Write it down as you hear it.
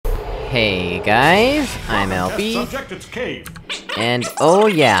Hey guys, I'm LB, and oh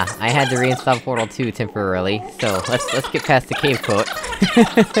yeah, I had to reinstall Portal 2 temporarily, so let's get past the cave quote.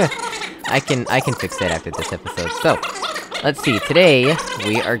 I can fix that after this episode. So, let's see, today,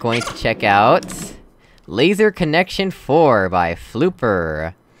 we are going to check out Laser Connection 4 by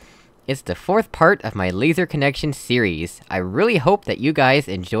FLooper. It's the fourth part of my Laser Connection series. I really hope that you guys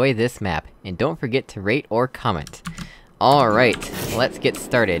enjoy this map, and don't forget to rate or comment. Alright, let's get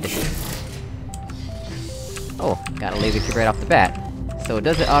started. Oh, got a laser cube right off the bat. So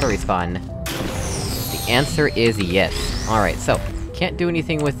does it auto-respawn? The answer is yes. Alright, so, can't do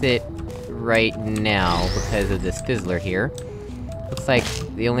anything with it right now because of this fizzler here. Looks like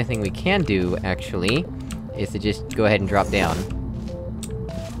the only thing we can do, actually, is to just go ahead and drop down.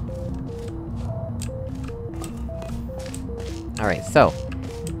 Alright, so...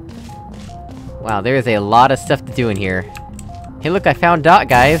 wow, there's a lot of stuff to do in here. Hey look, I found Dot,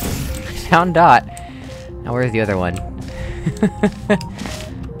 guys! I found Dot! Now where's the other one?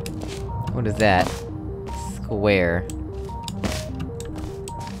 What is that? Square.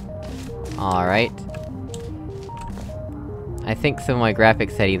 Alright. I think some of my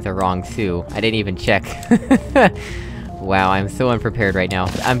graphic settings are wrong too. I didn't even check. Wow, I'm so unprepared right now.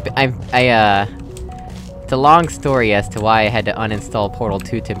 It's a long story as to why I had to uninstall Portal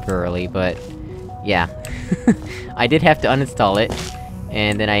 2 temporarily, but... yeah. I did have to uninstall it,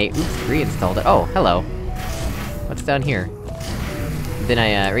 and then I, reinstalled it. Oh, hello. What's down here? Then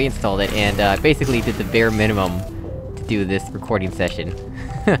I, reinstalled it, and, basically did the bare minimum to do this recording session.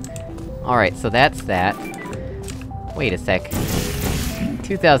 Alright, so that's that. Wait a sec.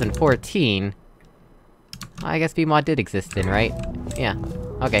 2014? I guess VMod did exist then, right? Yeah.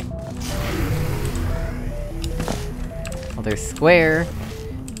 Okay. Well, there's Square.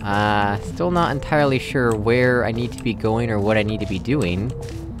 Still not entirely sure where I need to be going or what I need to be doing.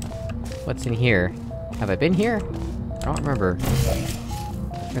 What's in here? Have I been here? I don't remember.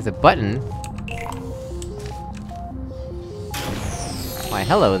 There's a button. Why,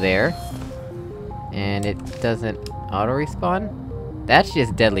 hello there. And it doesn't auto-respawn? That's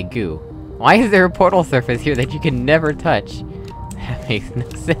just deadly goo. Why is there a portal surface here that you can never touch? That makes no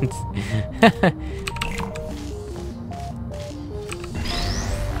sense.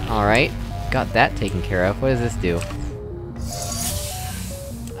 Alright, got that taken care of. What does this do?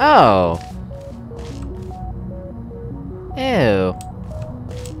 Oh! Ew.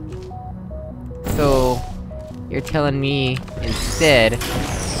 So... you're telling me, instead,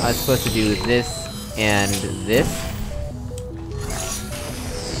 I was supposed to do this, and this?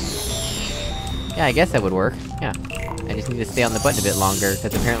 Yeah, I guess that would work. Yeah. I just need to stay on the button a bit longer,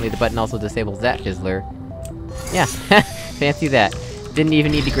 because apparently the button also disables that fizzler. Yeah, fancy that. Didn't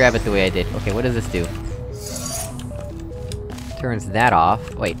even need to grab it the way I did. Okay, what does this do? Turns that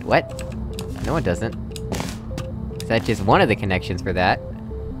off. Wait, what? No, it doesn't. Is that just one of the connections for that?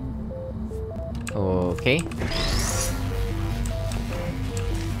 Okay.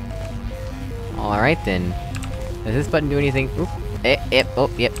 Alright then. Does this button do anything? Oop.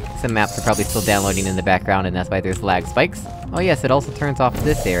 Yep. Some maps are probably still downloading in the background, and that's why there's lag spikes. Oh yes, it also turns off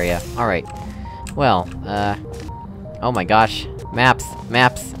this area. Alright. Well, oh my gosh. Maps!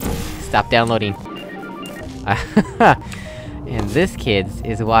 Stop downloading. And this, kids,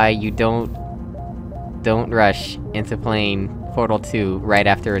 is why you don't rush into playing Portal 2 right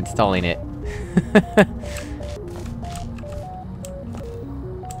after installing it.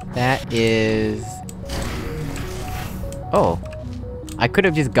 That is... oh. I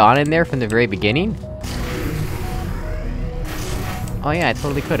could've just gone in there from the very beginning? Oh yeah, I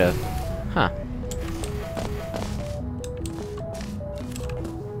totally could've. Huh.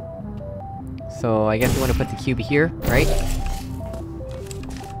 So, I guess we wanna put the cube here, right?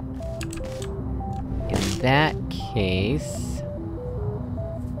 In that case...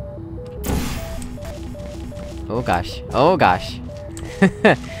 oh gosh. Oh gosh!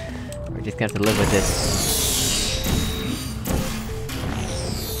 We're just gonna have to live with this.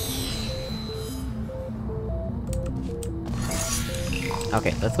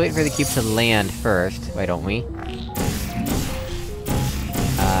 Okay, let's wait for the cube to land first, why don't we?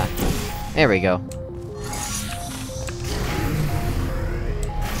 There we go.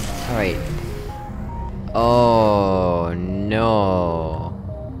 Alright. Oh, no.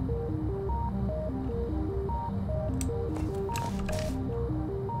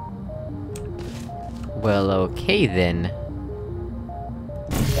 Well, okay then.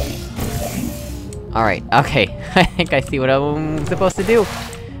 Alright, okay. I think I see what I'm supposed to do!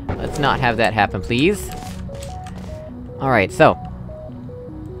 Let's not have that happen, please. Alright, so...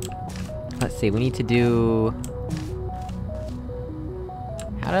 let's see, we need to do...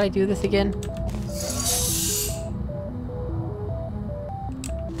 how How did I do this again?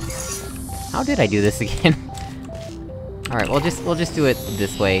 How did I do this again? Alright, we'll just do it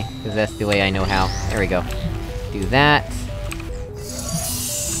this way, because that's the way I know how. There we go. Do that.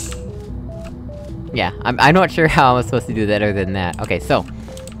 Yeah, I'm not sure how I was supposed to do that other than that. Okay, so...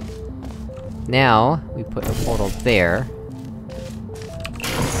 now, we put a portal there.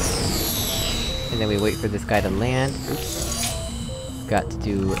 And then we wait for this guy to land. Oops. Got to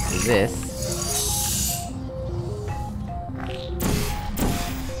do this.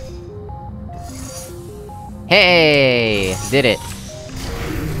 Hey! Did it!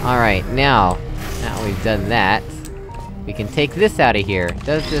 Alright, now we've done that, we can take this out of here.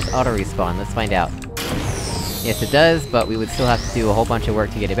 Does this auto-respawn? Let's find out. Yes, it does, but we would still have to do a whole bunch of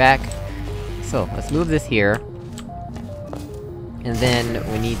work to get it back. So, let's move this here. And then,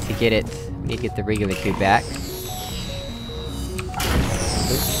 we need to get the regular cube back.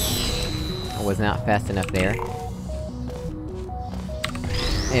 Oops. I was not fast enough there.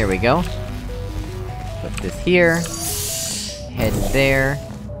 There we go. Put this here. Head there.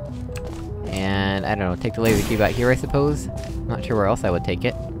 And, I don't know, take the laser cube out here, I suppose? I'm not sure where else I would take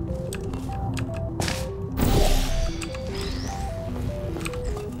it.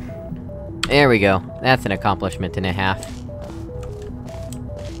 There we go. That's an accomplishment and a half.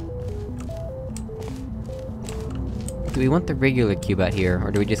 Do we want the regular cube out here,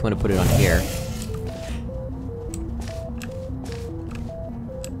 or do we just want to put it on here?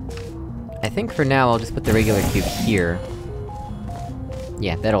 I think for now I'll just put the regular cube here.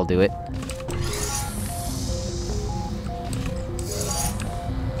 Yeah, that'll do it.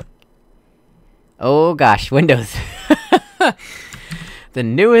 Oh gosh, Windows! The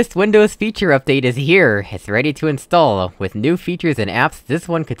newest Windows feature update is here! It's ready to install! With new features and apps, this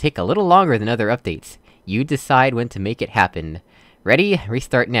one could take a little longer than other updates. You decide when to make it happen. Ready?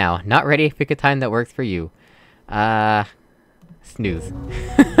 Restart now. Not ready? Pick a time that works for you. Snooze.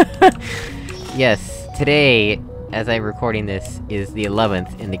 Yes, today, as I'm recording this, is the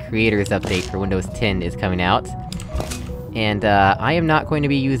 11th, and the Creators Update for Windows 10 is coming out. And, I am not going to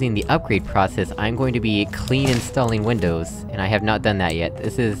be using the upgrade process, I'm going to be clean installing Windows, and I have not done that yet.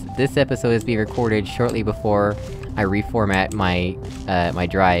 This episode is being recorded shortly before I reformat my, my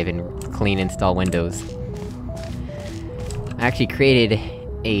drive and clean install Windows. I actually created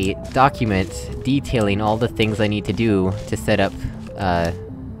a document detailing all the things I need to do to set up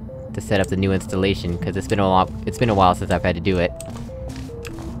the new installation, cause it's been a while since I've had to do it.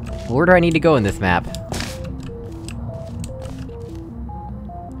 Where do I need to go in this map?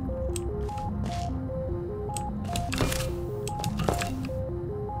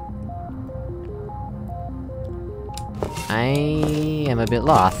 I am a bit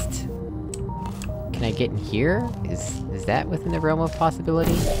lost. Can I get in here? Is that within the realm of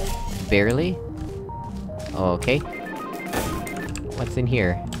possibility? Barely? Oh, okay. What's in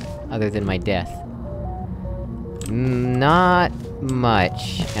here? Other than my death? Not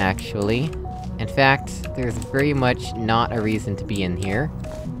much, actually. In fact, there's very much not a reason to be in here.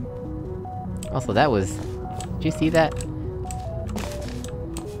 Also, that was... did you see that?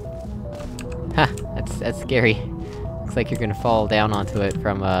 Ha! That's scary. Looks like you're gonna fall down onto it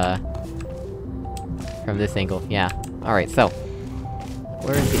from this angle, yeah. Alright, so...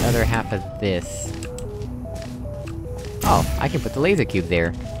 where's the other half of this? Oh, I can put the laser cube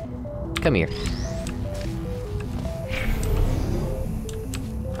there. Come here.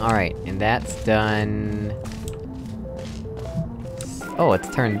 Alright, and that's done... oh,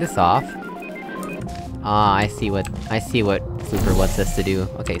 it's turned this off. Ah, I see what FLooper wants us to do.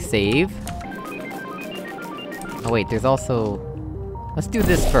 Okay, save. Oh wait, there's also... let's do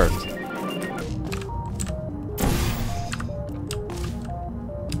this first.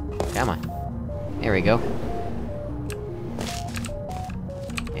 Come on. There we go.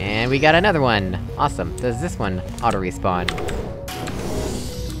 And we got another one! Awesome. Does this one auto-respawn?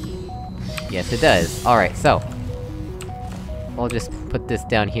 Yes, it does. Alright, so... we'll just put this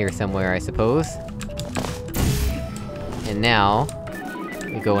down here somewhere, I suppose. And now...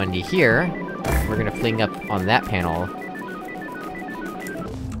 we go into here, we're gonna fling up on that panel.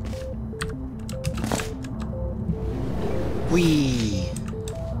 Whee!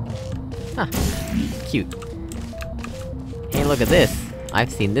 Huh. Cute. Hey, look at this! I've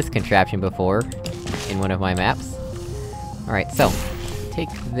seen this contraption before, in one of my maps. Alright, so... take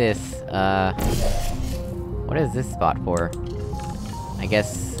this, what is this spot for? I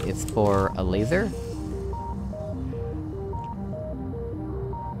guess it's for a laser?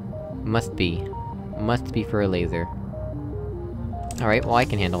 Must be. Must be for a laser. Alright, well I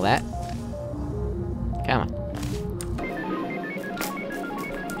can handle that. Come on.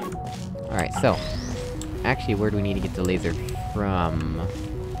 Alright, so... actually, where do we need to get the laser from?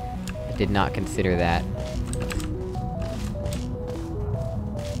 I did not consider that.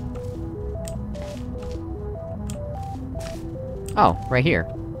 Oh, right here.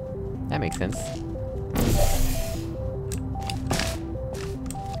 That makes sense.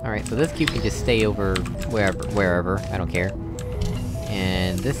 Alright, so this cube can just stay over wherever, I don't care.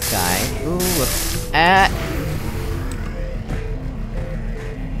 And this guy... ooh, whoops. Ah!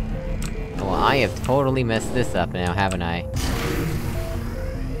 Well, I have totally messed this up now, haven't I?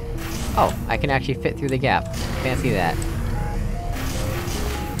 Oh, I can actually fit through the gap. Fancy that.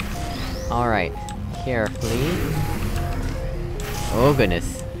 Alright. Carefully. Oh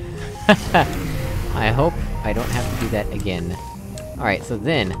goodness. I hope I don't have to do that again. Alright, so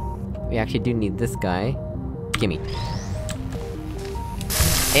then... we actually do need this guy. Gimme.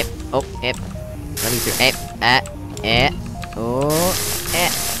 Ep, oh, ep. Let me through. Ep, oh,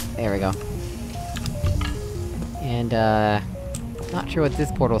 there we go. And, not sure what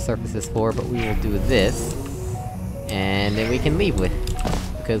this portal surface is for, but we will do this. And then we can leave with.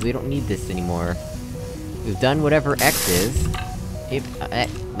 Because we don't need this anymore. We've done whatever X is.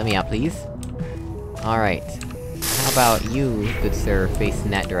 Let me out, please. Alright. How about you, good sir, face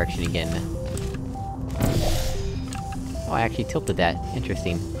in that direction again? Oh, I actually tilted that.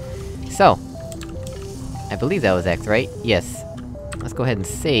 Interesting. So... I believe that was X, right? Yes. Let's go ahead and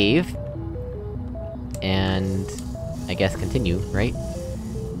save. And... I guess continue, right?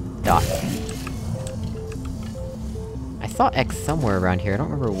 Dot. I saw X somewhere around here, I don't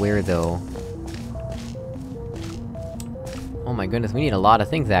remember where though. Oh my goodness, we need a lot of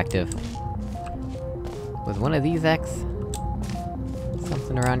things active. Was one of these X?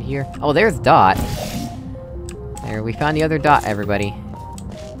 Something around here? Oh, there's Dot! There, we found the other Dot, everybody.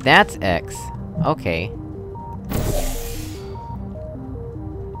 That's X. Okay.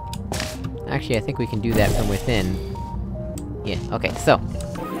 Actually, I think we can do that from within. Yeah, okay, so...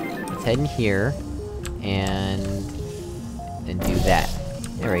 let's head in here... and... then do that.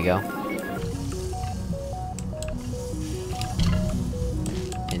 There we go.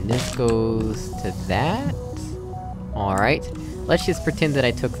 And this goes to that? Alright. Let's just pretend that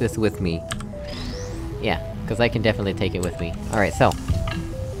I took this with me. Yeah, cause I can definitely take it with me. Alright, so...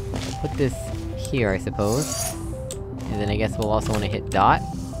 I'll put this here, I suppose. And then I guess we'll also wanna hit Dot.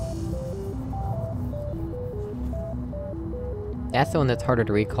 That's the one that's harder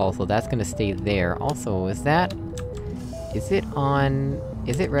to recall, so that's gonna stay there. Also, is that... is it on...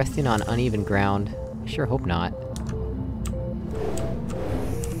 is it resting on uneven ground? I sure hope not.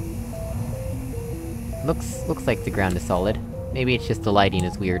 Looks like the ground is solid. Maybe it's just the lighting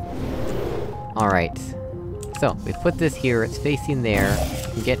is weird. Alright. So, we've put this here, it's facing there.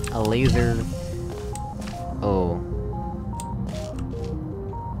 We can get a laser... oh.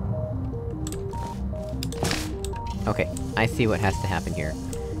 Okay, I see what has to happen here.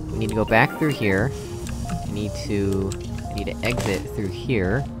 We need to go back through here. I need to exit through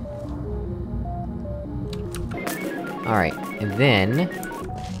here. Alright, and then...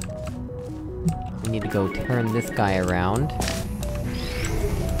 we need to go turn this guy around.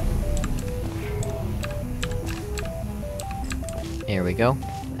 There we go.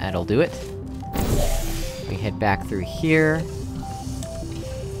 That'll do it. We head back through here.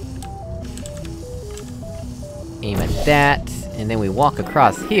 Aim at that, and then we walk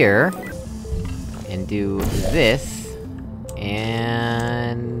across here... and do this...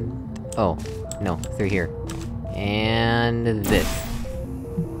 and... oh, no, through here. And this.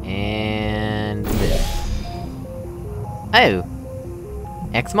 And this. Oh!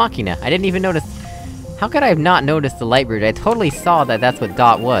 Ex Machina, I didn't even notice... how could I have not noticed the light bridge? I totally saw that that's what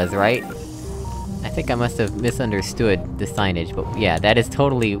Dot was, right? I think I must have misunderstood the signage, but yeah, that is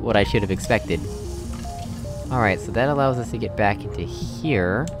totally what I should have expected. Alright, so that allows us to get back into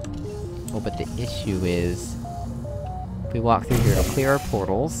here. Oh, but the issue is... if we walk through here, it'll clear our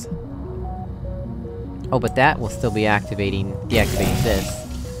portals. Oh, but that will still be deactivating this.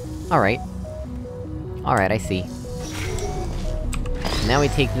 Alright. Alright, I see. Now we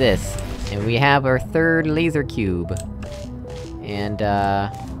take this, and we have our third laser cube. And,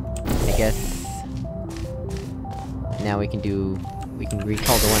 I guess... now we can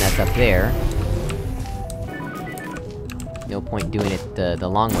recall the one that's up there. No point doing it the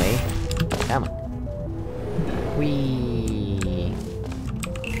long way. Come on. Whee!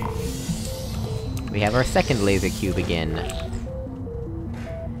 We have our second laser cube again.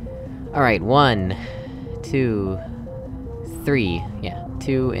 Alright, 1, 2, 3. Yeah,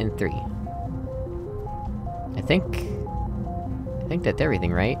 2 and 3. I think that's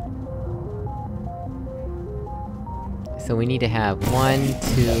everything, right? So we need to have 1, 2,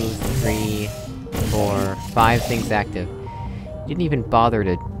 3, 4, 5 things active. Didn't even bother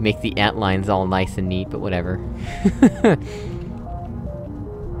to make the ant lines all nice and neat, but whatever.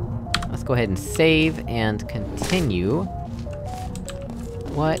 Let's go ahead and save, and continue.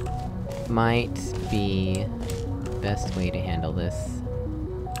 What might be the best way to handle this?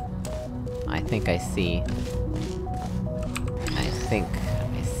 I think I see. I think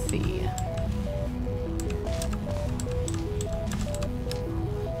I see.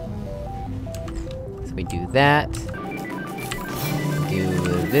 So we do that. Do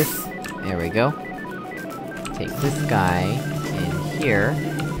this. There we go. Take this guy in here.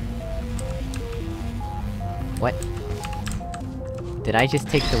 What? Did I just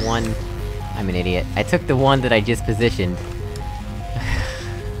take the one... I'm an idiot. I took the one that I just positioned.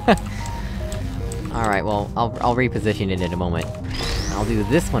 Alright, well, I'll reposition it in a moment. I'll do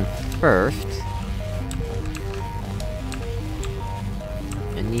this one first.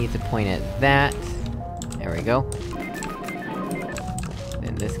 I need to point at that. There we go.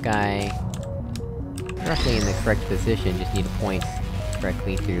 Then this guy... roughly in the correct position, just need to point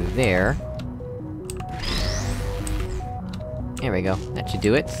correctly through there. There we go, that should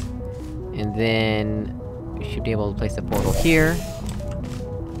do it. And then... we should be able to place a portal here.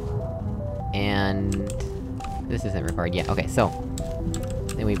 And... this isn't required yet, okay, so...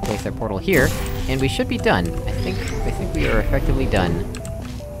 then we place our portal here, and we should be done. I think we are effectively done.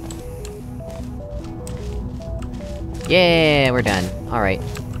 Yeah, we're done. Alright.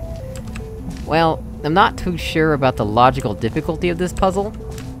 Well, I'm not too sure about the logical difficulty of this puzzle.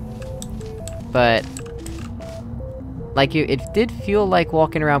 But... like, it did feel like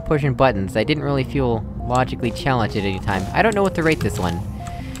walking around pushing buttons. I didn't really feel logically challenged at any time. I don't know what to rate this one.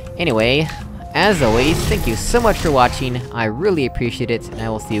 Anyway, as always, thank you so much for watching, I really appreciate it, and I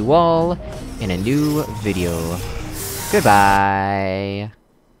will see you all in a new video. Goodbye!